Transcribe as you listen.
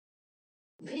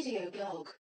Video blog.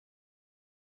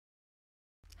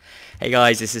 Hey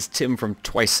guys, this is Tim from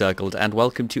Twice Circled, and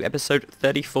welcome to episode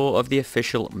 34 of the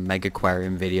official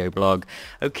Megaquarium video blog.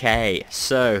 Okay,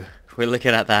 so we're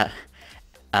looking at that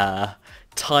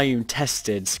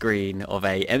time-tested screen of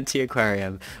a empty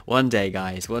aquarium. One day,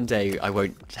 guys, one day I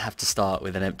won't have to start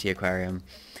with an empty aquarium.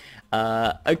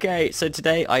 Okay, so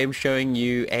today I am showing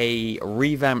you a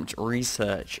revamped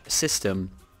research system.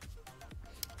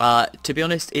 To be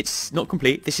honest, it's not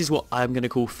complete. This is what I'm going to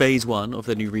call phase one of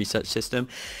the new research system.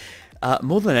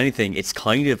 More than anything, it's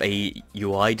kind of a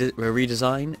UI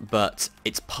redesign, but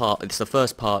it's the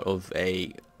first part of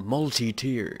a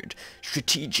multi-tiered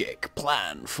strategic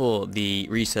plan for the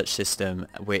research system,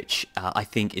 which I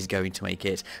think is going to make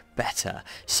it better.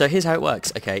 So here's how it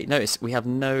works. Okay, notice we have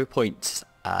no points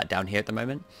down here at the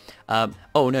moment.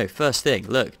 Oh no, first thing,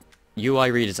 look,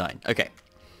 UI redesign. Okay,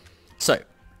 so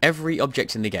every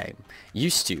object in the game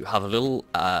used to have a little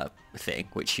thing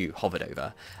which you hovered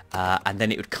over, and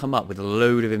then it would come up with a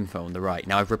load of info on the right.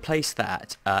 Now I've replaced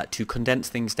that to condense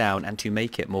things down and to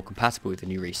make it more compatible with the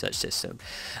new research system.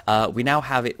 We now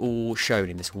have it all shown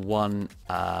in this one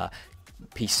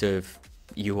piece of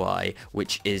UI,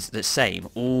 which is the same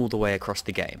all the way across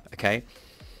the game. Okay,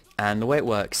 and the way it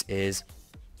works is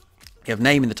you have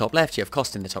name in the top left, you have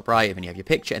cost in the top right, and then you have your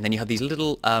picture, and then you have these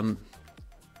little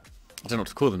I don't know what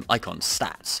to call them, icons,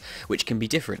 stats, which can be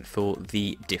different for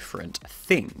the different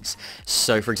things.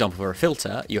 So for example, for a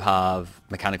filter, you have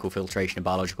mechanical filtration and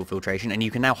biological filtration, and you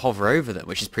can now hover over them,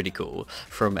 which is pretty cool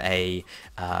from a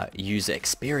user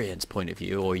experience point of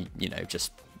view, or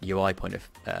just UI point of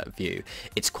view.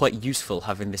 It's quite useful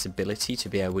having this ability to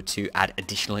be able to add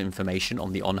additional information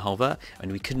on the on hover,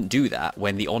 and we couldn't do that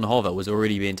when the on hover was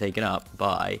already being taken up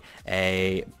by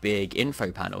a big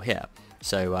info panel here.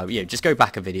 So just go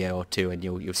back a video or two and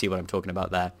you'll see what I'm talking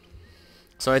about there.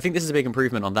 So I think this is a big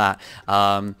improvement on that.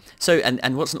 And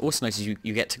what's also nice is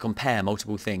you get to compare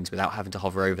multiple things without having to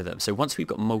hover over them. So once we've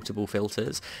got multiple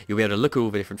filters, you'll be able to look at all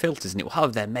the different filters, and it will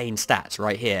have their main stats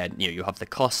right here. You have the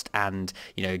cost and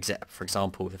for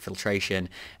example the filtration,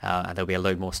 and there'll be a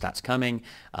load more stats coming.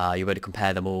 You'll be able to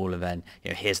compare them all, and then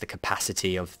here's the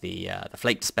capacity of the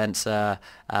flake dispenser,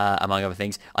 among other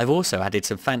things. I've also added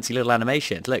some fancy little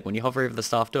animations. Look, when you hover over the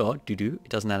staff door, it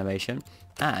does an animation,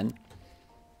 and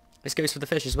this goes for the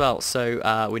fish as well.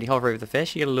 So when you hover over the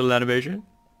fish, you get a little animation.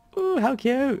 Ooh, how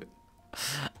cute!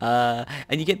 And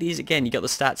you get these again. You got the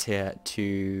stats here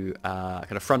to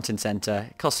kind of front and center,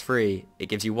 cost free. It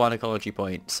gives you 1 ecology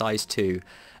point, size 2,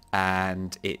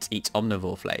 and it eats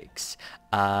omnivore flakes.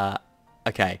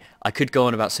 Okay, I could go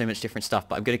on about so much different stuff,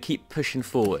 but I'm going to keep pushing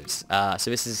forwards.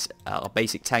 So this is our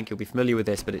basic tank. You'll be familiar with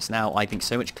this, but it's now, I think,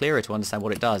 so much clearer to understand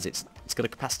what it does. It's got a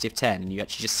capacity of 10, and you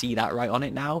actually just see that right on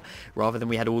it now, rather than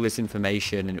we had all this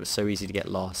information and it was so easy to get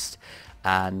lost.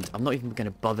 And I'm not even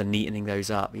going to bother neatening those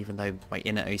up, even though my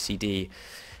inner OCD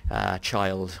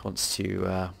child wants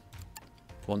to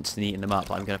neaten them up.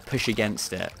 But I'm going to push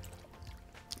against it.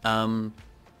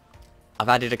 I've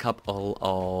added a couple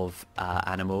of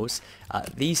animals.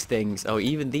 These things, or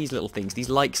even these little things, these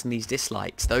likes and these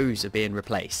dislikes, those are being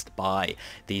replaced by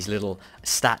these little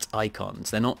stat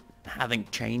icons. They're not having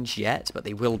changed yet, but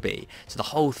they will be. So the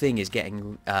whole thing is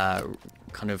getting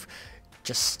kind of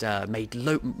just made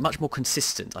much more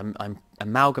consistent. I'm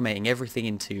amalgamating everything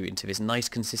into this nice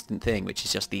consistent thing, which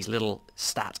is just these little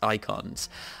stat icons.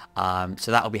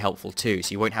 So that'll be helpful too.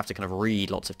 So you won't have to kind of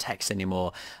read lots of text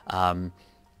anymore.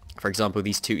 For example,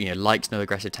 these two, likes no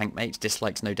aggressive tank mates,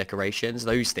 dislikes no decorations.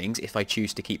 Those things, if I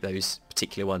choose to keep those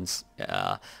particular ones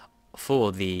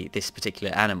for this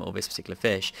particular animal, this particular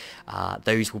fish,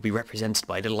 those will be represented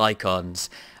by little icons,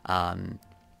 and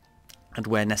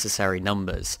where necessary,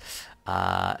 numbers.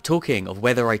 Talking of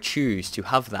whether I choose to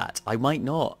have that, I might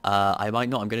not. I'm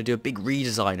going to do a big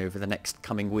redesign over the next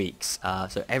coming weeks.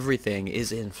 So everything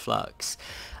is in flux.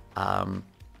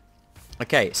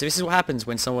 Okay, so this is what happens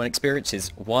when someone experiences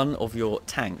one of your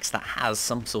tanks that has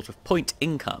some sort of point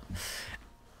income.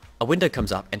 A window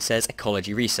comes up and says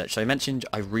ecology research. So I mentioned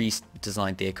I've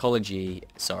redesigned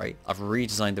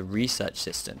the research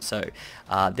system. So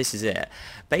this is it.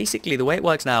 Basically, the way it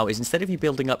works now is instead of you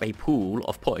building up a pool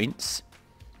of points,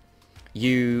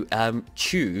 you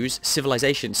choose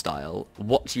civilization style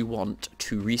what you want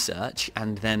to research,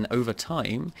 and then over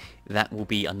time that will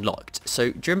be unlocked.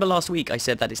 So do you remember last week I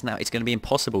said that it's going to be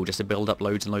impossible just to build up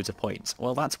loads and loads of points?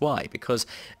 Well, that's why, because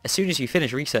as soon as you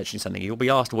finish researching something, you'll be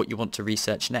asked what you want to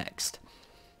research next.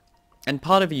 And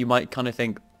part of you might kind of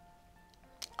think,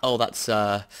 oh, that's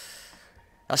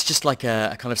that's just like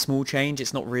a kind of small change.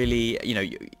 It's not really, you know,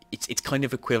 it's kind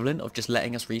of equivalent of just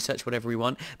letting us research whatever we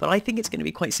want. But I think it's going to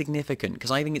be quite significant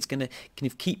because I think it's going to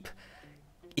kind of keep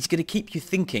you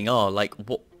thinking, oh, like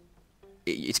what,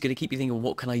 it's going to keep you thinking,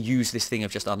 what can I use this thing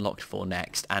I've just unlocked for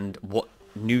next, and what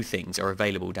new things are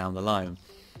available down the line.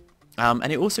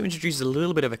 And it also introduces a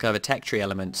little bit of a kind of a tech tree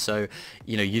element, so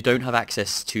you know you don't have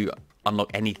access to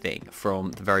unlock anything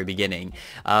from the very beginning,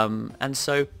 and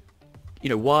so you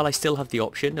know, while I still have the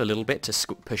option a little bit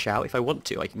to push out, if I want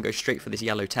to, I can go straight for this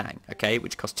yellow tang, okay,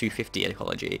 which costs 250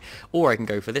 ecology, or I can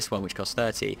go for this one, which costs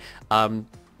 30.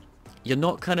 You're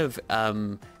not kind of,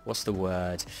 what's the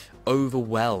word,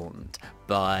 overwhelmed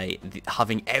by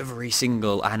having every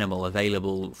single animal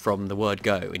available from the word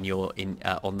go in your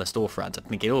on the storefront. I'm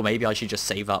thinking, oh, maybe I should just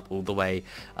save up all the way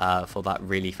for that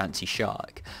really fancy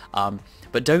shark.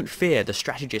 But don't fear, the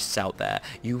strategists out there,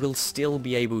 you will still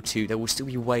be able to, there will still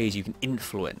be ways you can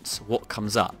influence what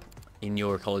comes up in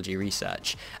your ecology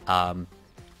research.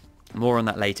 More on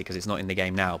that later because it's not in the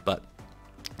game now, but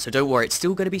so don't worry, it's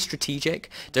still going to be strategic.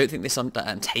 Don't think this I'm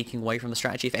taking away from the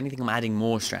strategy. If anything, I'm adding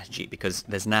more strategy because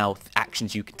there's now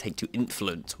actions you can take to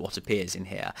influence what appears in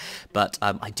here. But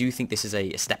I do think this is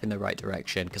a step in the right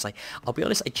direction because I'll be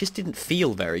honest, I just didn't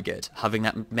feel very good having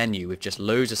that menu with just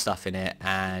loads of stuff in it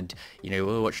and, you know,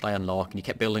 oh, what should I unlock? And you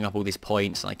kept building up all these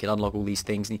points and I could unlock all these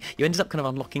things. And you ended up kind of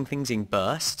unlocking things in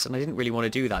bursts and I didn't really want to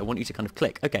do that. I want you to kind of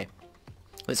click, okay,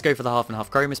 let's go for the half and half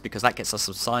chromis because that gets us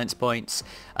some science points.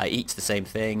 Each the same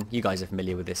thing. You guys are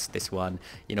familiar with this one.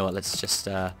 You know what, let's just,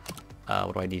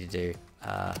 what do I need to do?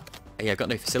 Yeah, I've got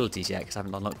no facilities yet because I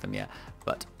haven't unlocked them yet.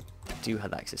 But I do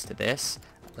have access to this.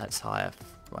 Let's hire,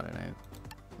 I don't know,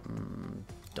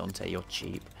 Dante, you're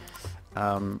cheap.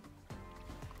 And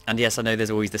yes, I know there's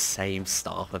always the same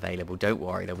staff available. Don't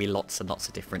worry, there'll be lots and lots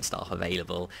of different staff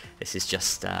available. This is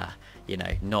just, you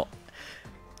know, not...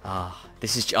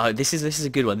 this is a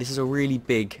good one. This is a really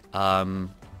big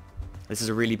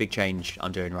change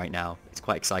I'm doing right now. It's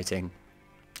quite exciting.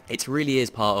 It really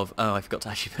is part of, oh, I forgot to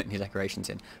actually put new decorations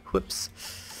in. Whoops.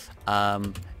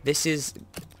 This is,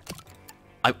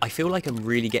 I feel like I'm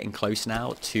really getting close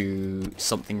now to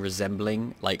something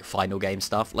resembling like final game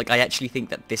stuff. Like I actually think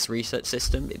that this research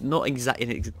system, not in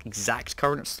its exact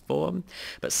current form,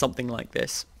 but something like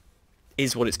this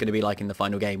is what it's going to be like in the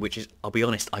final game, which is, I'll be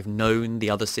honest, I've known the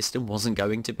other system wasn't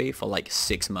going to be for like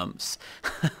 6 months.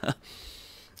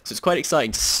 So it's quite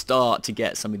exciting to start to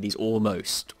get some of these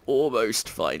almost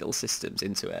final systems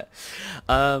into it.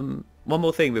 One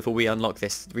more thing before we unlock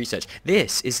this research.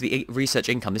 This is the research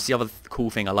income. This is the other cool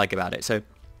thing I like about it. So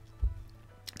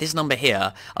this number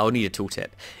here, I'll need a tooltip.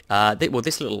 Well,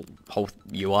 this little whole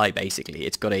UI, basically,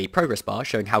 it's got a progress bar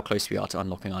showing how close we are to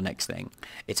unlocking our next thing.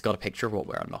 It's got a picture of what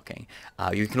we're unlocking.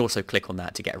 You can also click on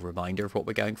that to get a reminder of what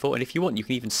we're going for. And if you want, you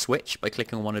can even switch by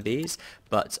clicking on one of these,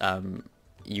 but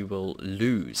you will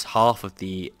lose half of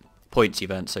the points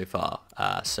you've earned so far,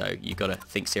 so you've got to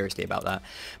think seriously about that.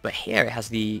 But here it has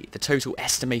the total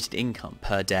estimated income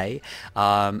per day,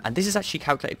 and this is actually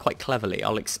calculated quite cleverly.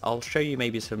 I'll show you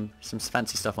maybe some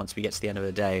fancy stuff once we get to the end of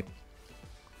the day.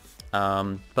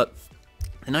 But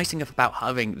the nice thing about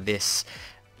having this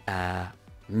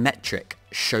metric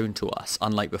shown to us,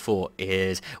 unlike before,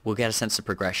 is we'll get a sense of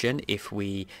progression if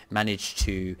we manage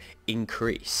to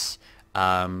increase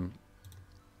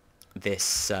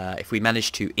if we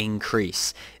manage to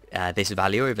increase this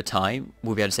value over time.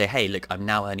 We'll be able to say, hey, look, I'm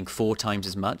now earning 4 times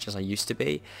as much as I used to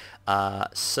be. Oh,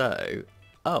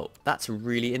 that's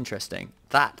really interesting.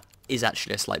 That is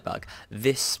actually a slight bug.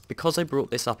 Because I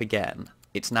brought this up again,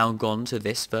 it's now gone to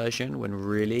this version when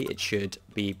really it should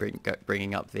be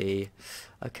bringing up the...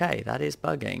 Okay, that is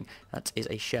bugging. That is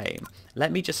a shame.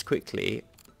 Let me just quickly...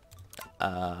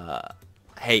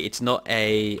 hey, it's not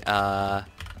a...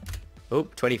 Oh,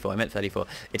 24, I meant 34.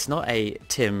 It's not a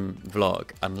Tim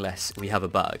vlog unless we have a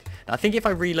bug. Now, I think if I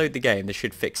reload the game, this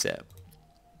should fix it.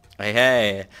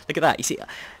 Hey, look at that. You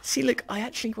see, look, I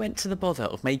actually went to the bother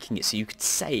of making it so you could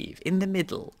save in the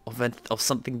middle of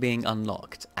something being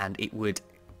unlocked, and it would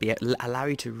allow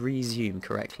you to resume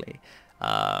correctly.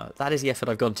 That is the effort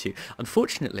I've gone to.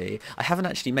 Unfortunately, I haven't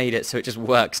actually made it so it just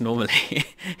works normally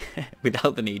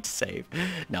without the need to save.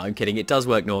 No, I'm kidding. It does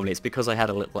work normally. It's because I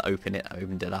had a little opened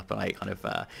it up, and I kind of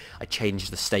I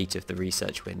changed the state of the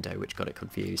research window, which got it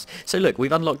confused. So look,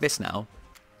 we've unlocked this now.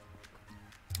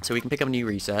 So we can pick up a new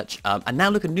research, and now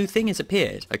look, a new thing has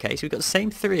appeared. Okay, so we've got the same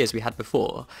 3 as we had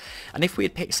before, and if we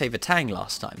had picked, say, the tang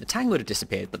last time, the tang would have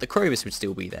disappeared, but the chromis would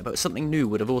still be there, but something new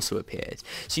would have also appeared.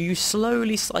 So you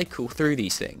slowly cycle through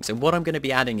these things, and what I'm going to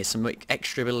be adding is some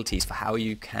extra abilities for how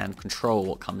you can control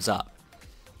what comes up.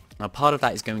 Now, part of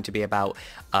that is going to be about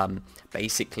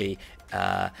basically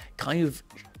kind of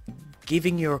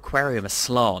giving your aquarium a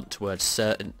slant towards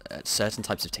certain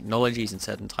types of technologies and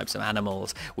certain types of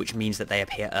animals, which means that they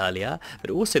appear earlier.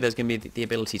 But also there's going to be the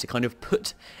ability to kind of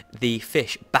put the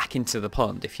fish back into the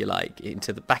pond, if you like,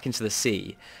 back into the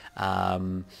sea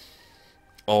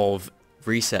of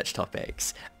research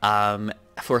topics.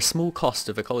 For a small cost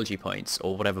of ecology points,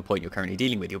 or whatever point you're currently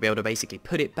dealing with, you'll be able to basically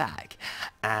put it back,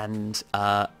 and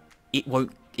it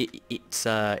won't.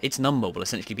 Its number will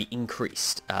essentially be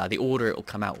increased. The order it will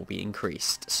come out will be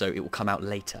increased, so it will come out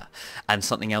later, and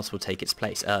something else will take its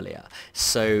place earlier.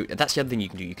 So that's the other thing you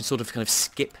can do. You can sort of kind of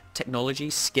skip technology,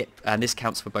 and this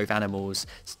counts for both animals,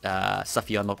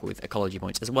 stuff you unlock with ecology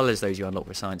points, as well as those you unlock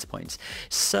with science points.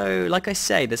 So, like I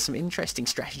say, there's some interesting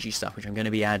strategy stuff which I'm going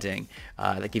to be adding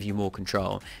that give you more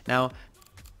control. Now,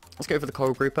 let's go for the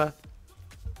coral grouper.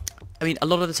 I mean, a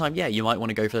lot of the time, yeah, you might want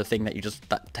to go for the thing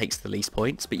that takes the least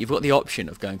points, but you've got the option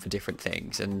of going for different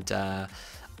things. And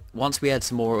once we add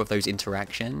some more of those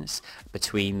interactions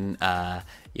between,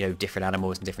 different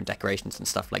animals and different decorations and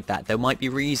stuff like that, there might be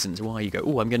reasons why you go,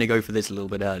 oh, I'm going to go for this a little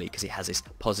bit early because it has this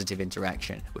positive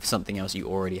interaction with something else you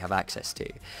already have access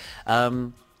to.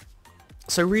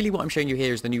 So really what I'm showing you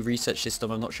here is the new research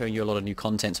system. I'm not showing you a lot of new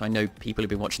content, so I know people have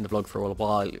been watching the vlog for a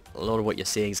while. A lot of what you're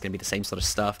seeing is going to be the same sort of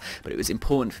stuff, but it was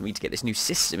important for me to get this new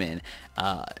system in.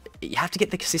 You have to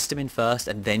get the system in first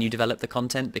and then you develop the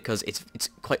content, because it's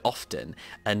quite often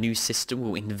a new system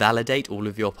will invalidate all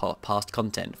of your past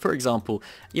content. For example,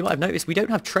 you might have noticed we don't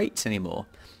have traits anymore.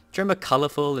 Do you remember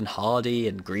colourful and hardy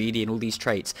and greedy and all these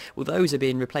traits? Well, those are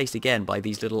being replaced again by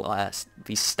these little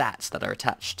these stats that are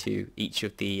attached to each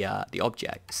of the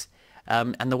objects.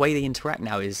 And the way they interact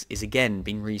now is again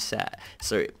being reset.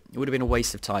 So it would have been a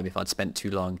waste of time if I'd spent too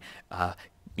long,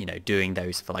 doing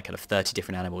those for like kind of 30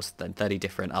 different animals, then 30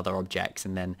 different other objects,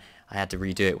 and then I had to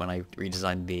redo it when I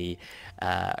redesigned the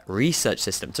research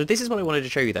system. So this is what I wanted to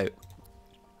show you though.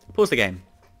 Pause the game.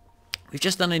 We've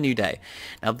just done a new day.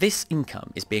 Now this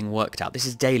income is being worked out. This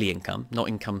is daily income, not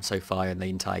income so far in the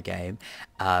entire game.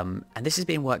 And this is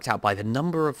being worked out by the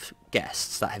number of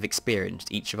guests that have experienced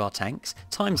each of our tanks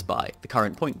times by the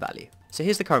current point value. So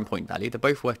here's the current point value. They're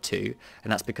both worth 2,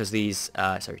 and that's because these,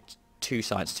 2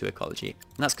 science, 2 ecology.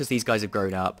 And that's because these guys have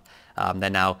grown up. They're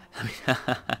now,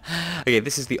 okay,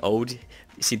 this is the old,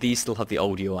 see, these still have the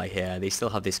old UI here. They still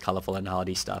have this colourful and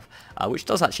hardy stuff, which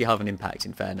does actually have an impact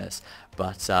in fairness.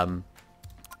 But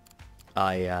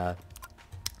I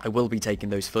will be taking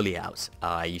those fully out.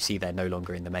 You see they're no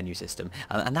longer in the menu system,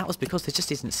 and that was because there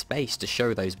just isn't space to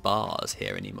show those bars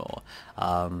here anymore.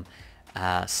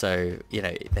 So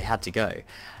they had to go.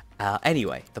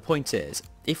 Anyway, the point is,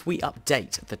 if we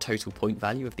update the total point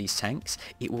value of these tanks,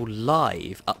 it will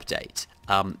live update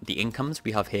the incomes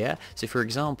we have here. So for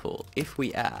example, if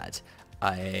we add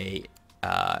a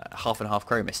half and half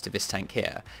chromis to this tank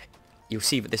here, you'll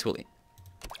see that this will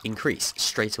increase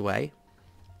straight away.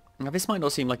 Now this might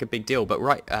not seem like a big deal, but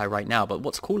right now, but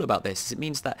what's cool about this is it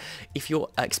means that if you're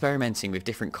experimenting with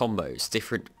different combos,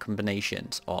 different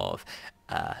combinations of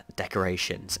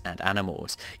decorations and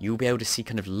animals, you'll be able to see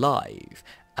kind of live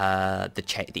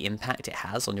the impact it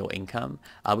has on your income,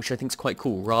 which I think is quite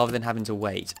cool, rather than having to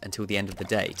wait until the end of the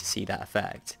day to see that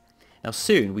effect. Now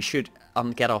soon we should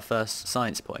get our first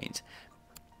science point.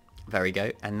 There we go,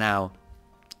 and now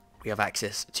we have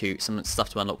access to some stuff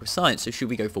to unlock with science. So should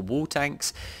we go for wall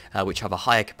tanks, which have a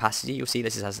higher capacity? You'll see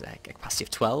this has a capacity of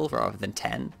 12 rather than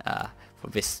 10 for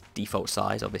this default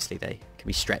size. Obviously they can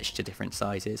be stretched to different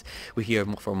sizes. We go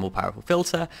for a more powerful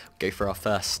filter, go for our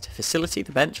first facility,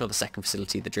 the bench, or the second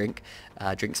facility, the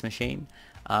drinks machine.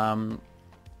 I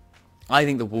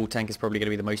think the wall tank is probably going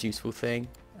to be the most useful thing.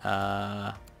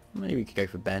 Maybe we could go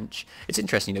for bench. It's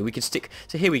interesting, we could stick,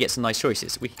 so here we get some nice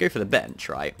choices. We could go for the bench,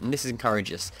 right? And this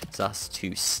encourages us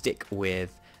to stick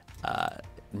with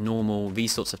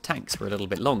these sorts of tanks for a little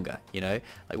bit longer, Like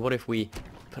what if we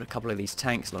put a couple of these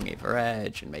tanks along either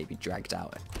edge and maybe dragged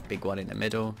out a big one in the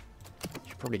middle?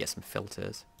 Should probably get some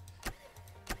filters.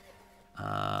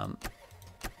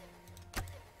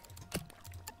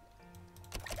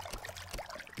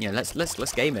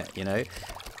 Let's game it,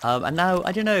 and now,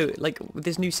 I don't know, like, with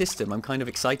this new system, I'm kind of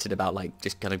excited about, like,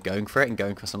 just kind of going for it and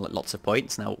going for some lots of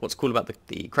points. Now, what's cool about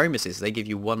the chromis is they give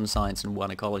you 1 science and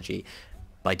 1 ecology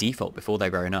by default before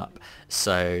they're grown up.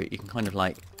 So you can kind of,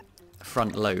 like,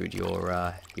 front load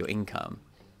your income.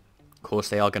 Of course,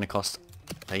 they are going to cost,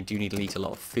 they do need to eat a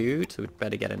lot of food, so we'd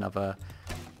better get another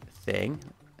thing.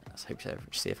 Let's hope to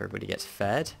see if everybody gets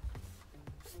fed.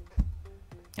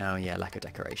 Oh yeah, lack of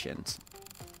decorations.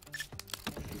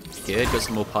 Good, got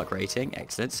some more park rating,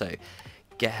 excellent. So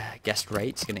guest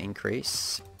rate's going to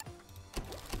increase.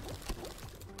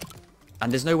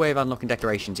 And there's no way of unlocking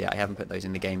decorations yet. I haven't put those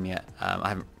in the game yet. I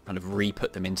haven't kind of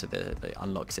re-put them into the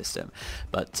unlock system.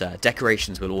 But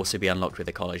decorations will also be unlocked with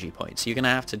ecology points. So you're going to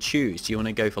have to choose. Do you want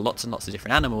to go for lots and lots of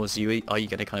different animals? Are you going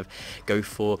to kind of go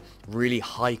for really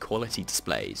high quality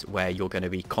displays where you're going to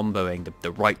be comboing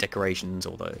the right decorations,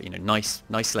 or the nice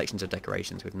selections of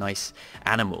decorations with nice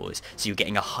animals, so you're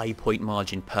getting a high point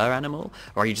margin per animal?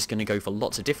 Or are you just going to go for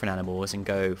lots of different animals and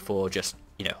go for just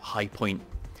high point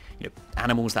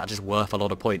animals that are just worth a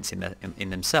lot of points in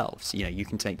themselves? You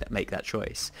can make that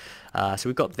choice. So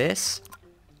we've got this.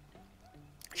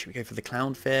 Should we go for the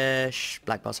clownfish,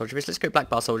 black bar soldierfish? Let's go black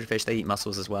bar soldierfish. They eat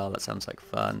mussels as well. That sounds like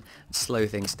fun. Slow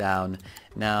things down.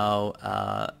 Now,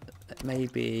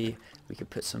 maybe we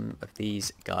could put some of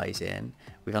these guys in.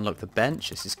 We've unlocked the bench.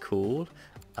 This is cool.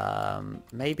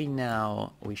 Maybe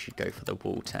now we should go for the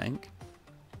wall tank.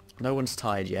 No one's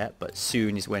tired yet, but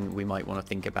soon is when we might want to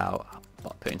think about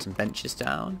putting some benches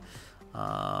down.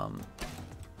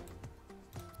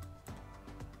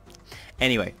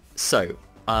 Anyway, so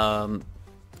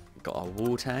got our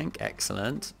wall tank,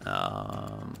 excellent.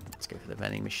 Let's go for the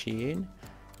vending machine.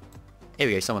 Here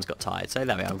we go, someone's got tired, so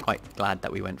there we go. I'm quite glad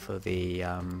that we went for the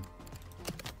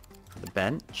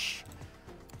bench.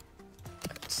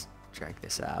 Let's drag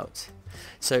this out.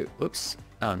 So, oops.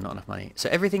 Oh, not enough money. So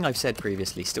everything I've said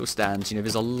previously still stands.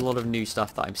 There's a lot of new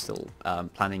stuff that I'm still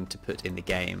planning to put in the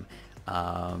game. Put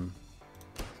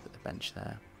the bench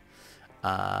there.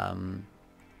 And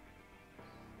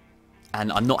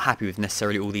I'm not happy with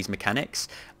necessarily all these mechanics.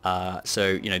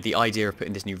 So, the idea of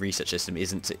putting this new research system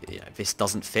isn't, this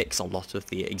doesn't fix a lot of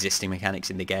the existing mechanics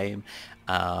in the game.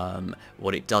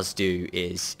 What it does do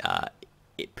is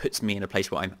it puts me in a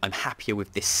place where I'm happier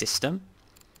with this system.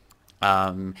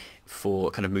 For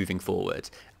kind of moving forward,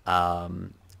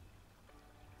 and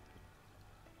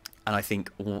I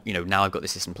think now I've got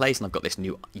this system in place and I've got this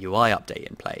new UI update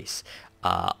in place.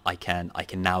 I can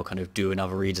now kind of do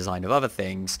another redesign of other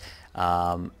things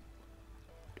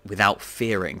without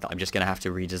fearing that I'm just going to have to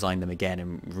redesign them again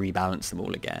and rebalance them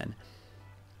all again.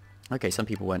 Okay, some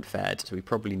people weren't fed, so we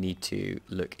probably need to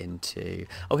look into...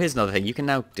 Oh, here's another thing. You can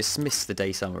now dismiss the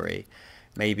day summary.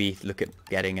 Maybe look at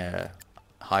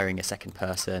hiring a second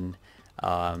person.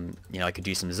 I could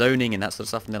do some zoning and that sort of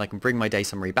stuff, and then I can bring my day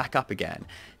summary back up again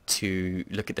to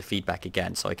look at the feedback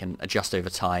again, so I can adjust over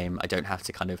time. I don't have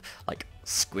to kind of like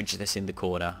squidge this in the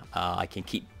corner. I can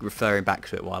keep referring back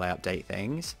to it while I update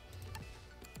things.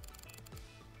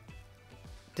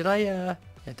 Can't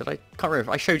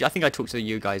remember. I think I talked to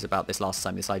you guys about this last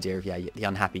time, this idea of, the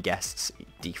unhappy guests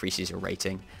decreases your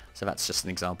rating. So that's just an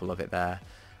example of it there.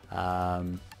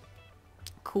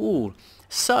 Cool.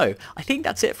 So I think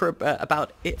that's it for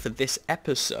about it for this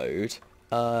episode.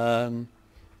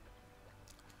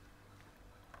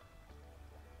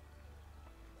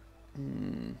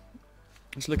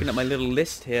 Just looking at my little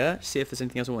list here, see if there's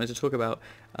anything else I wanted to talk about.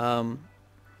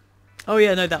 Oh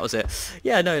yeah, no, that was it.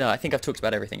 Yeah, no, I think I've talked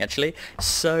about everything actually.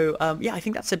 So I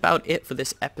think that's about it for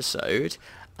this episode.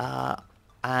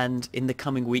 And in the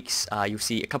coming weeks, you'll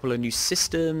see a couple of new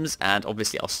systems, and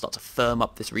obviously I'll start to firm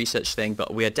up this research thing,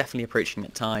 but we are definitely approaching a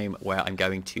time where I'm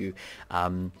going to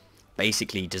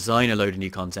basically design a load of new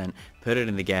content, put it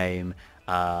in the game,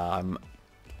 and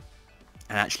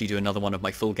actually do another one of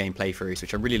my full game playthroughs,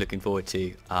 which I'm really looking forward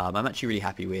to. I'm actually really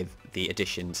happy with the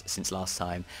additions since last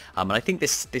time, and I think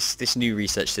this new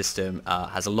research system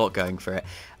has a lot going for it,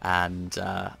 and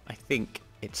I think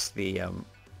it's the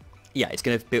it's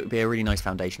going to be a really nice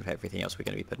foundation for everything else we're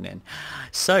going to be putting in.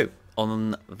 So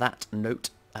on that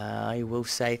note, I will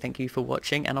say thank you for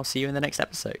watching, and I'll see you in the next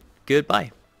episode.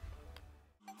 Goodbye.